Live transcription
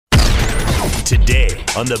Today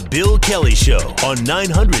on The Bill Kelly Show on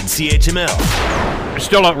 900 CHML.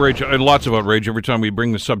 Still outrage, lots of outrage every time we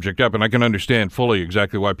bring the subject up, and I can understand fully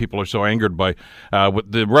exactly why people are so angered by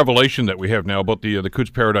with the revelation that we have now about the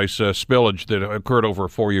Coutts Paradise spillage that occurred over a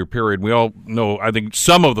 4-year period. We all know, I think,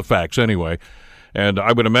 some of the facts anyway. And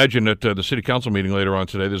I would imagine at the City Council meeting later on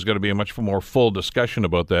today, there's going to be a much more full discussion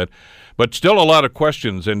about that. But still a lot of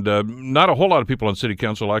questions, and not a whole lot of people on City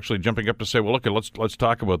Council actually jumping up to say, well, look, let's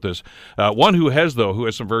talk about this. One who has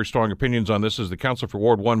some very strong opinions on this is the Councillor for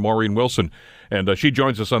Ward 1, Maureen Wilson. And she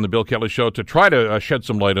joins us on the Bill Kelly Show to try to shed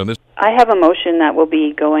some light on this. I have a motion that will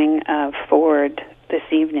be going forward this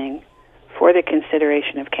evening for the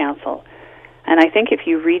consideration of Council. And I think if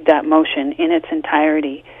you read that motion in its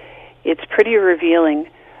entirety, it's pretty revealing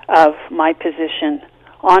of my position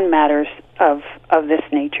on matters of this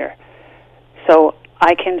nature. So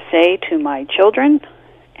I can say to my children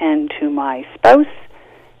and to my spouse,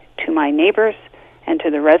 to my neighbors, and to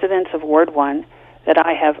the residents of Ward 1 that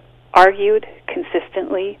I have argued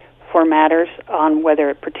consistently for matters on whether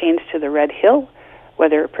it pertains to the Red Hill,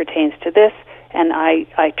 whether it pertains to this, and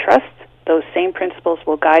I trust those same principles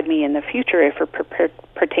will guide me in the future if it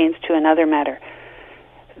pertains to another matter.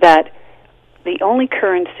 That the only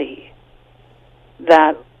currency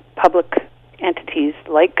that public entities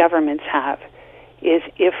like governments have is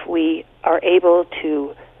if we are able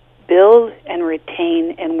to build and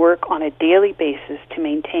retain and work on a daily basis to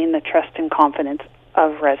maintain the trust and confidence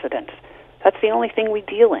of residents. That's the only thing we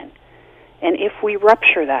deal in. And if we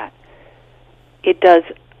rupture that, it does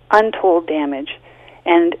untold damage.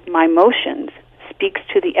 And my motions speaks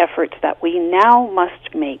to the efforts that we now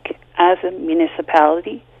must make as a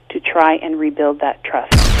municipality to try and rebuild that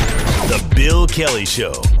trust. The Bill Kelly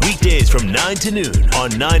Show, weekdays from 9 to noon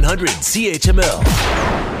on 900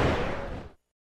 CHML.